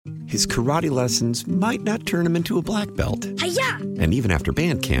his karate lessons might not turn him into a black belt. Hi-ya! And even after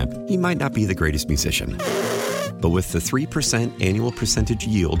band camp, he might not be the greatest musician. But with the 3% annual percentage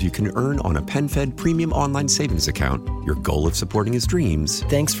yield you can earn on a PenFed premium online savings account, your goal of supporting his dreams...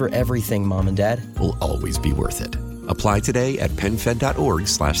 Thanks for everything, Mom and Dad. ...will always be worth it. Apply today at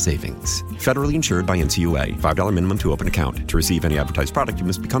PenFed.org/savings. Federally insured by NCUA. $5 minimum to open account. To receive any advertised product, you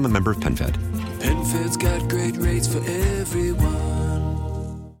must become a member of PenFed. PenFed's got great rates for everyone.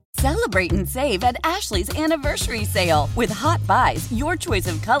 Celebrate and save at Ashley's Anniversary Sale. With Hot Buys, your choice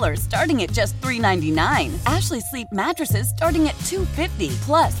of colors starting at just $3.99. Ashley Sleep mattresses starting at $2.50.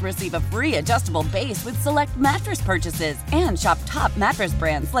 Plus, receive a free adjustable base with select mattress purchases. And shop top mattress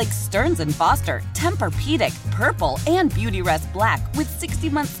brands like Stearns & Foster, Tempur-Pedic, Purple, and Beautyrest Black with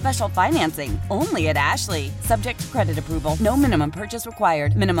 60-month special financing. Only at Ashley. Subject to credit approval. No minimum purchase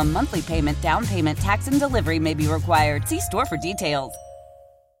required. Minimum monthly payment, down payment, tax, and delivery may be required. See store for details.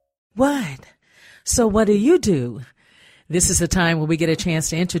 What? So what do? This is the time when we get a chance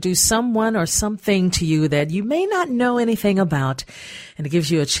to introduce someone or something to you that you may not know anything about. And it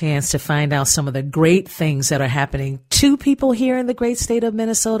gives you a chance to find out some of the great things that are happening to people here in the great state of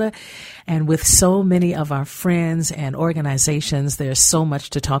Minnesota. And with so many of our friends and organizations, there's so much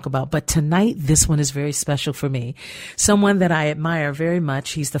to talk about. But tonight, this one is very special for me. Someone that I admire very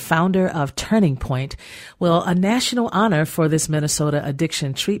much. He's the founder of Turning Point. Well, a national honor for this Minnesota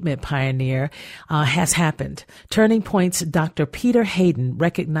addiction treatment pioneer has happened. Turning Point's Dr. Peter Hayden,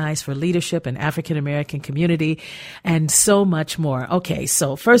 recognized for leadership in African-American community and so much more. Okay,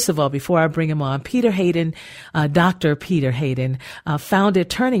 so first of all, before I bring him on, Peter Hayden, Dr. Peter Hayden,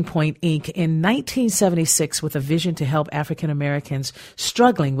 founded Turning Point, Inc. in 1976 with a vision to help African-Americans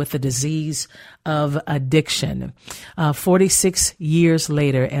struggling with the disease of addiction. 46 years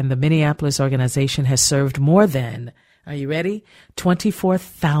later, and the Minneapolis organization has served more than, are you ready?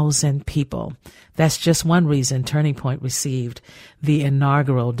 24,000 people. That's just one reason Turning Point received the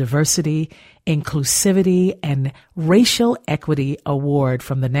inaugural Diversity, Inclusivity, and Racial Equity Award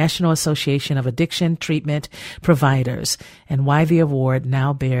from the National Association of Addiction Treatment Providers, and why the award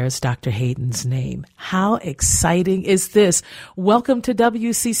now bears Dr. Hayden's name. How exciting is this? Welcome to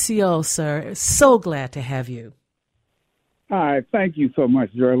WCCO, sir. So glad to have you. Hi, thank you so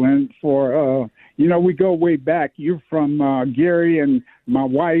much, Jerlyn, for, we go way back. You're from Gary, and my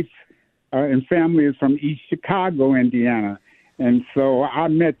wife and family is from East Chicago, Indiana. And so I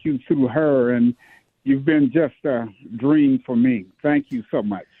met you through her, and you've been just a dream for me. Thank you so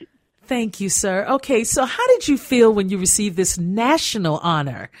much. Thank you, sir. Okay, so how did you feel when you received this national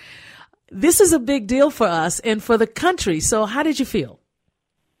honor? This is a big deal for us and for the country. So how did you feel?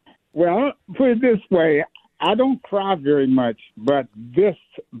 Well, put it this way. I don't cry very much, but this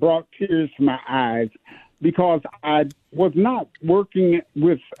brought tears to my eyes because I was not working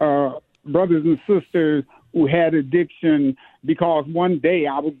with brothers and sisters who had addiction because one day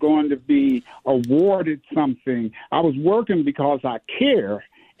I was going to be awarded something. I was working because I care.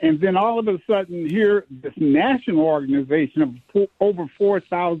 And then all of a sudden here, this national organization of over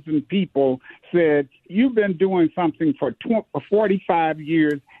 4,000 people said, you've been doing something for 45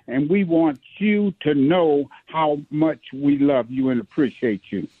 years, and we want you to know how much we love you and appreciate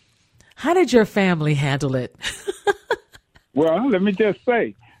you. How did your family handle it? Well, let me just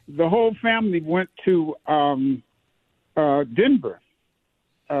say, the whole family went to Denver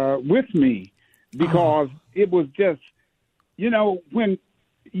with me because it was just, when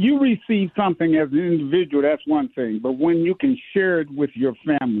you receive something as an individual, that's one thing. But when you can share it with your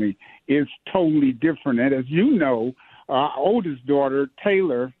family, it's totally different. And as you know, our oldest daughter,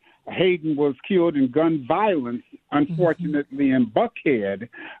 Taylor Hayden, was killed in gun violence, unfortunately, in Buckhead.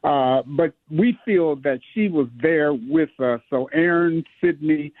 But we feel that she was there with us. So Aaron,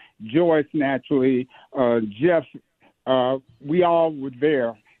 Sydney, Joyce, naturally, Jeff, we all were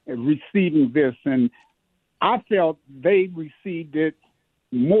there receiving this. And I felt they received it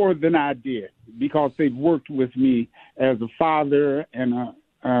more than I did because they've worked with me as a father and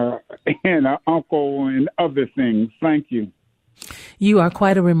an uncle and other things. Thank you. You are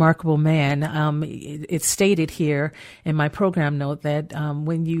quite a remarkable man. It's stated here in my program note that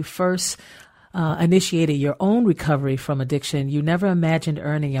when you first initiated your own recovery from addiction, you never imagined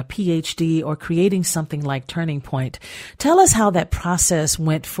earning a PhD or creating something like Turning Point. Tell us how that process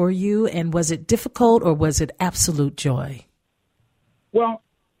went for you, and was it difficult or was it absolute joy? Well,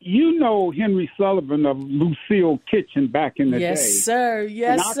 you know Henry Sullivan of Lucille Kitchen back in the day. Yes, sir.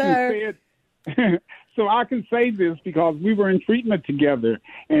 Yes, sir. So I can say this because we were in treatment together.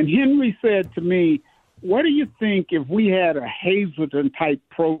 And Henry said to me, what do you think if we had a Hazelden-type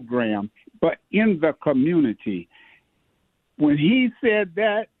program, but in the community? When he said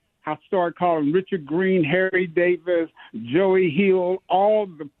that, I started calling Richard Green, Harry Davis, Joey Hill, all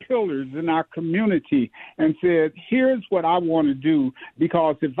the pillars in our community, and said, here's what I want to do,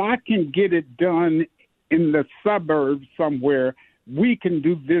 because if I can get it done in the suburbs somewhere, we can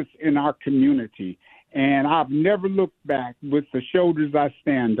do this in our community. And I've never looked back with the shoulders I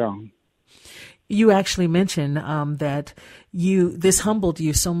stand on. You actually mentioned that this humbled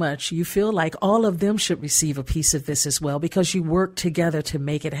you so much. You feel like all of them should receive a piece of this as well, because you work together to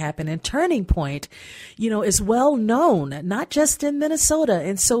make it happen. And Turning Point, is well known, not just in Minnesota.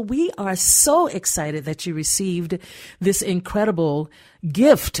 And so we are so excited that you received this incredible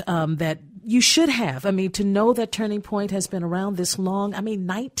gift that you should have. I mean, to know that Turning Point has been around this long.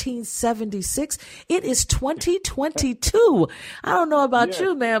 1976. It is 2022. I don't know about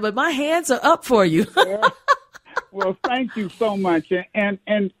you, man, but my hands are up for you. Well, thank you so much. And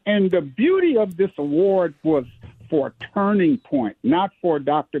the beauty of this award was for Turning Point, not for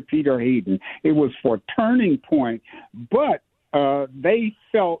Dr. Peter Hayden. It was for Turning Point, but they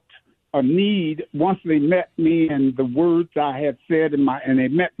felt a need once they met me and the words I had said and they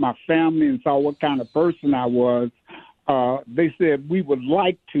met my family and saw what kind of person I was. They said, we would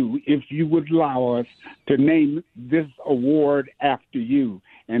like to, if you would allow us to name this award after you.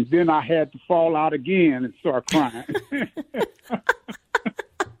 And then I had to fall out again and start crying.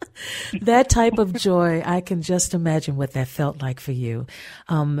 That type of joy, I can just imagine what that felt like for you.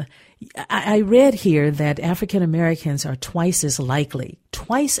 I read here that African Americans are twice as likely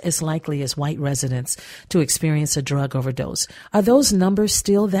as white residents to experience a drug overdose. Are those numbers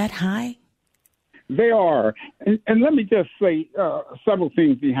still that high? They are. And let me just say several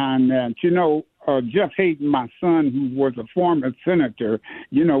things behind that. Jeff Hayden, my son, who was a former senator,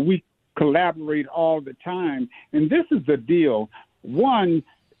 we collaborate all the time. And this is the deal. One,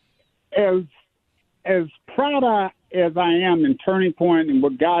 as proud as I am in Turning Point and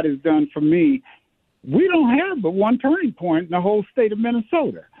what God has done for me, we don't have but one Turning Point in the whole state of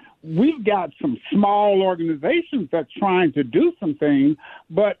Minnesota. We've got some small organizations that's trying to do some things,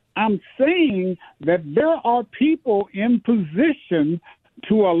 but I'm saying that there are people in position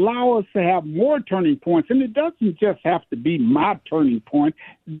to allow us to have more Turning Points. And it doesn't just have to be my Turning Point.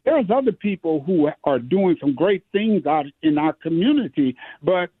 There's other people who are doing some great things out in our community,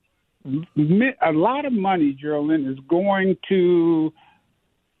 but a lot of money, Geraldine, is going to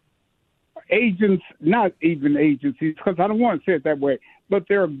agents, not even agencies, because I don't want to say it that way, but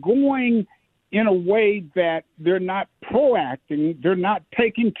they're going in a way that they're not proacting. They're not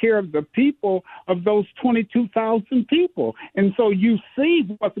taking care of the people of those 22,000 people. And so you see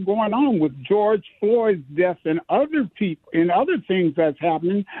what's going on with George Floyd's death and other people and other things that's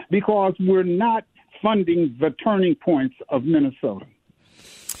happening because we're not funding the Turning Points of Minnesota.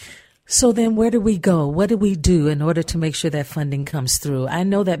 So then where do we go? What do we do in order to make sure that funding comes through? I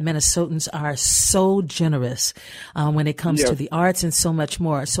know that Minnesotans are so generous when it comes to the arts and so much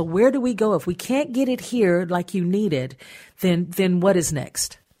more. So where do we go? If we can't get it here like you need it, then what is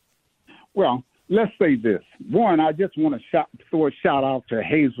next? Well, let's say this. One, I just want to throw a shout out to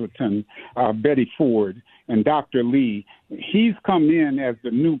Hazleton, Betty Ford, and Dr. Lee. He's come in as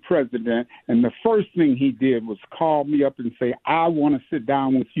the new president, and the first thing he did was call me up and say, I want to sit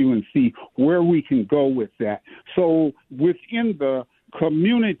down with you and see where we can go with that. So within the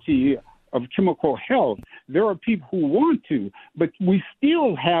community of Chemical Health, there are people who want to, but we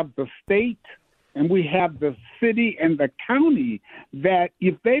still have the state and we have the city and the county that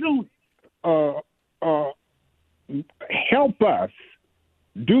if they don't help us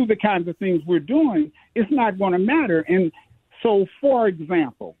do the kinds of things we're doing, it's not going to matter. And so, for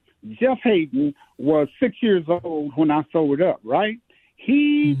example, Jeff Hayden was 6 years old when I sobered up, right?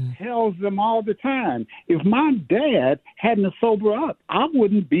 He tells them all the time, if my dad hadn't sobered up, I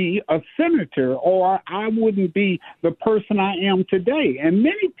wouldn't be a senator or I wouldn't be the person I am today. And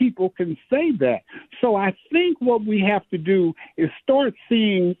many people can say that. So I think what we have to do is start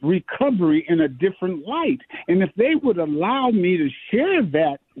seeing recovery in a different light. And if they would allow me to share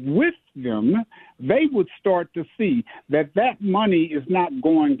that with them, they would start to see that that money is not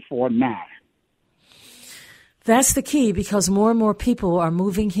going for now. That's the key, because more and more people are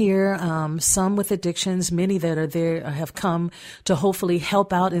moving here, some with addictions, many that are there have come to hopefully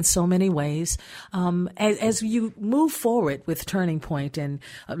help out in so many ways. As you move forward with Turning Point and,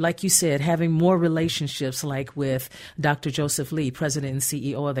 like you said, having more relationships like with Dr. Joseph Lee, President and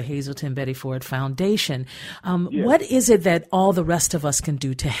CEO of the Hazleton Betty Ford Foundation, what is it that all the rest of us can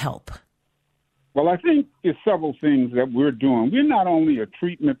do to help? Well, I think there's several things that we're doing. We're not only a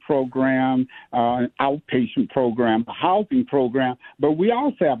treatment program, an outpatient program, a housing program, but we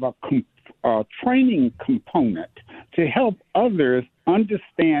also have a training component to help others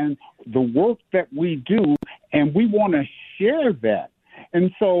understand the work that we do, and we want to share that.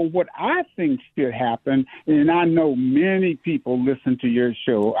 And so what I think should happen, and I know many people listen to your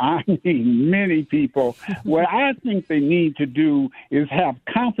show, I mean many people, what I think they need to do is have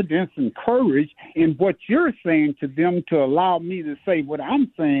confidence and courage in what you're saying to them to allow me to say what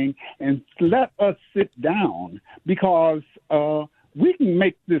I'm saying and let us sit down because we can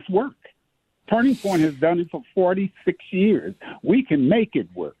make this work. Turning Point has done it for 46 years. We can make it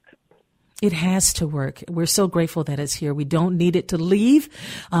work. It has to work. We're so grateful that it's here. We don't need it to leave.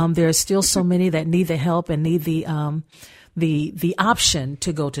 There are still so many that need the help and need the option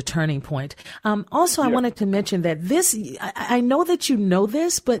to go to Turning Point. Also, I wanted to mention that I know that you know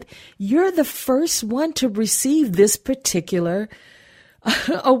this, but you're the first one to receive this particular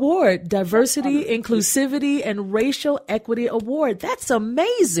award, Diversity, Inclusivity, and Racial Equity Award. That's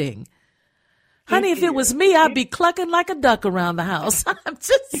amazing. Honey, if it was me, I'd be clucking like a duck around the house. I'm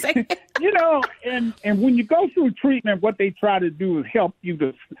just saying. And when you go through treatment, what they try to do is help you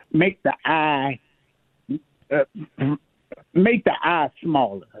to make the eye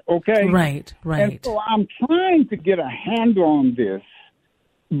smaller. Okay. Right. And so I'm trying to get a handle on this,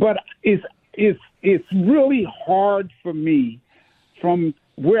 but it's really hard for me from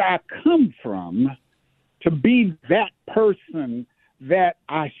where I come from to be that person that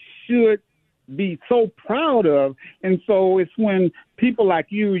I should be so proud of. And so it's when people like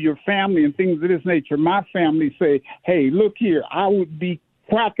you, your family, and things of this nature, my family say, hey, look here, I would be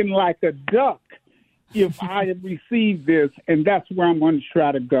quacking like a duck if I had received this. And that's where I'm going to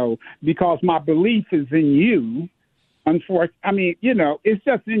try to go because my belief is in you. Unfortunately, it's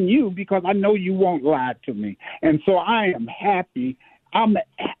just in you because I know you won't lie to me. And so I am happy. I'm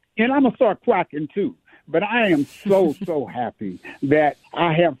going to start quacking too. But I am so, so happy that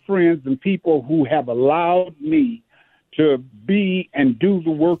I have friends and people who have allowed me to be and do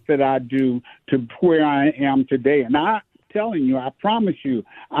the work that I do to where I am today. And I'm telling you, I promise you,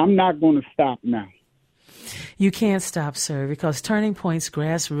 I'm not going to stop now. You can't stop, sir, because Turning Point's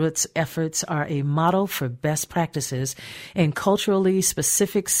grassroots efforts are a model for best practices in culturally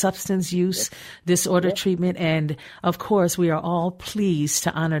specific substance use disorder treatment. And, of course, we are all pleased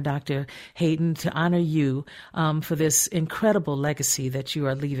to honor Dr. Hayden, to honor you for this incredible legacy that you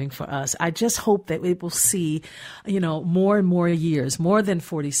are leaving for us. I just hope that it will see, more and more years, more than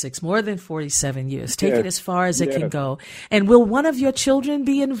 46, more than 47 years. Take it as far as it can go. And will one of your children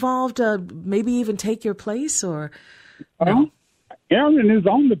be involved, maybe even take your place? Or no? Erin is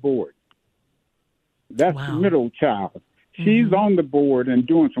on the board. That's the middle child. She's on the board and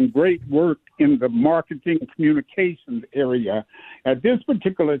doing some great work in the marketing communications area. At this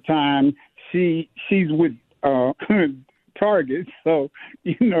particular time, she's with Target, so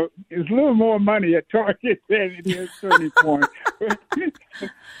it's a little more money at Target than it is Turning Point.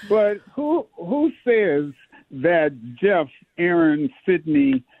 But who says that Jeff, Erin,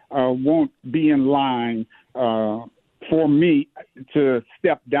 Sydney won't be in line for me to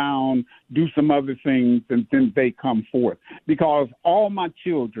step down, do some other things, and then they come forth. Because all my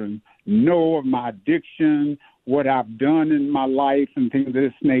children know of my addiction, what I've done in my life, and things of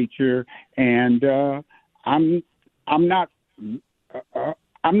this nature. And I'm not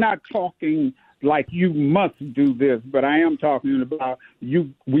talking like you must do this, but I am talking about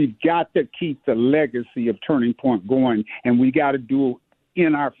you. We've got to keep the legacy of Turning Point going, and we got to do it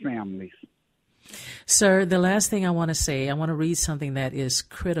in our families. Sir, the last thing I want to say, I want to read something that is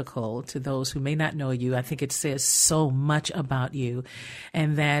critical to those who may not know you. I think it says so much about you,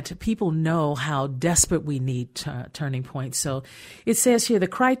 and that people know how desperate we need Turning Point. So it says here, the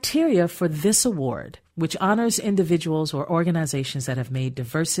criteria for this award, which honors individuals or organizations that have made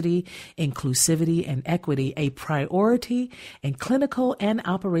diversity, inclusivity, and equity a priority in clinical and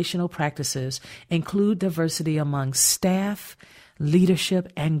operational practices, include diversity among staff,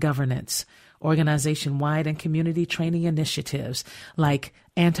 leadership, and governance, organization-wide and community training initiatives like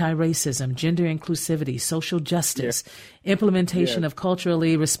anti-racism, gender inclusivity, social justice, implementation of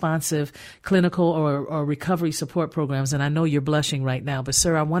culturally responsive clinical or recovery support programs. And I know you're blushing right now, but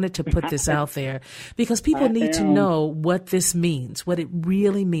sir, I wanted to put this out there because people need to know what this means, what it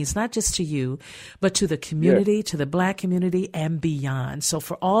really means, not just to you, but to the community, to the Black community and beyond. So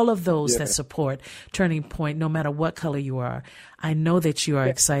for all of those that support Turning Point, no matter what color you are, I know that you are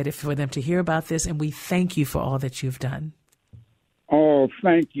excited for them to hear about this, and we thank you for all that you've done. Oh,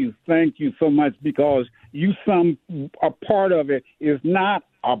 thank you. Thank you so much, because a part of it is not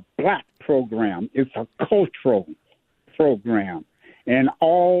a Black program. It's a cultural program, and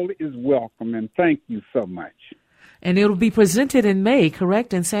all is welcome, and thank you so much. And it'll be presented in May,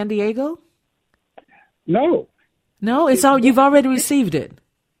 correct, in San Diego? No, No, it's all you've already received it.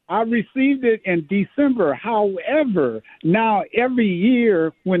 I received it in December. However, now every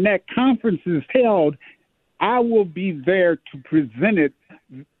year when that conference is held, I will be there to present it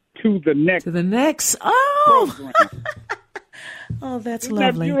to the next. Oh, oh, that's Isn't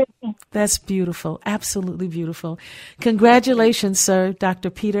lovely. that beautiful? That's beautiful. Absolutely beautiful. Congratulations, sir, Dr.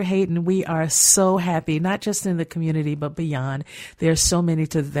 Peter Hayden. We are so happy, not just in the community, but beyond. There are so many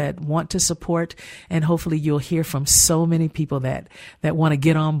that want to support, and hopefully you'll hear from so many people that want to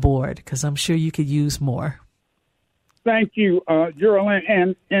get on board, because I'm sure you could use more. Thank you, Geraldine.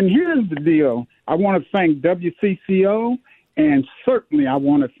 And here's the deal. I want to thank WCCO, and certainly I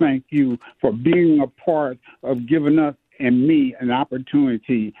want to thank you for being a part of giving us and me an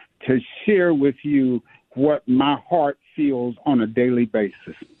opportunity to share with you what my heart feels on a daily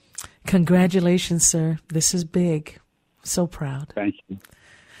basis. Congratulations, sir. This is big. So proud. Thank you.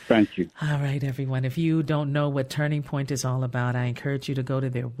 Thank you. All right, everyone. If you don't know what Turning Point is all about, I encourage you to go to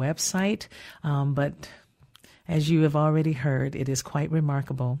their website. But as you have already heard, it is quite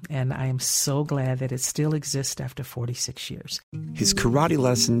remarkable, and I am so glad that it still exists after 46 years. His karate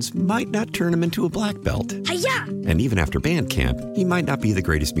lessons might not turn him into a black belt. Hi-ya! And even after band camp, he might not be the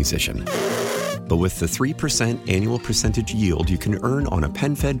greatest musician. But with the 3% annual percentage yield you can earn on a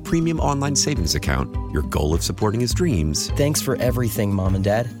PenFed premium online savings account, your goal of supporting his dreams Thanks for everything, Mom and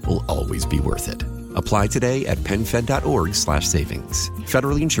Dad. will always be worth it. Apply today at PenFed.org/savings.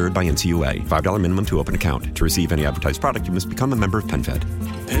 Federally insured by NCUA. $5 minimum to open account. To receive any advertised product, you must become a member of PenFed.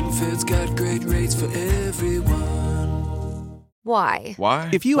 PenFed's got great rates for everyone. Why? Why?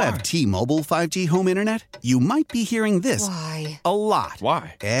 If you have T-Mobile 5G home internet, you might be hearing this Why? a lot.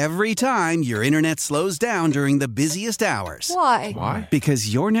 Why? Every time your internet slows down during the busiest hours. Why? Why?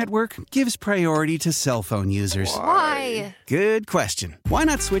 Because your network gives priority to cell phone users. Why? Good question. Why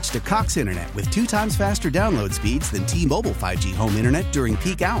not switch to Cox Internet with 2 times faster download speeds than T-Mobile 5G home internet during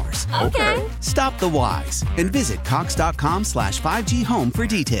peak hours? Okay. Stop the whys and visit cox.com/5G home for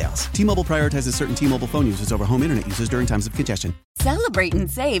details. T-Mobile prioritizes certain T-Mobile phone users over home internet users during times of congestion. Celebrate and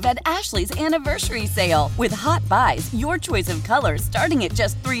save at Ashley's Anniversary Sale. With Hot Buys, your choice of colors starting at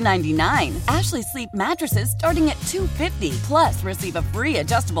just $3.99. Ashley Sleep mattresses starting at $2.50. Plus, receive a free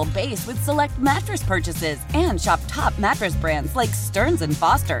adjustable base with select mattress purchases. And shop top mattress brands like Stearns &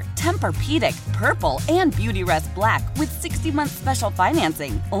 Foster, Tempur-Pedic, Purple, and Beautyrest Black with 60-month special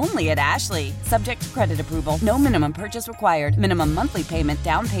financing. Only at Ashley. Subject to credit approval. No minimum purchase required. Minimum monthly payment,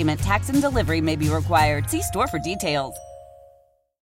 down payment, tax, and delivery may be required. See store for details.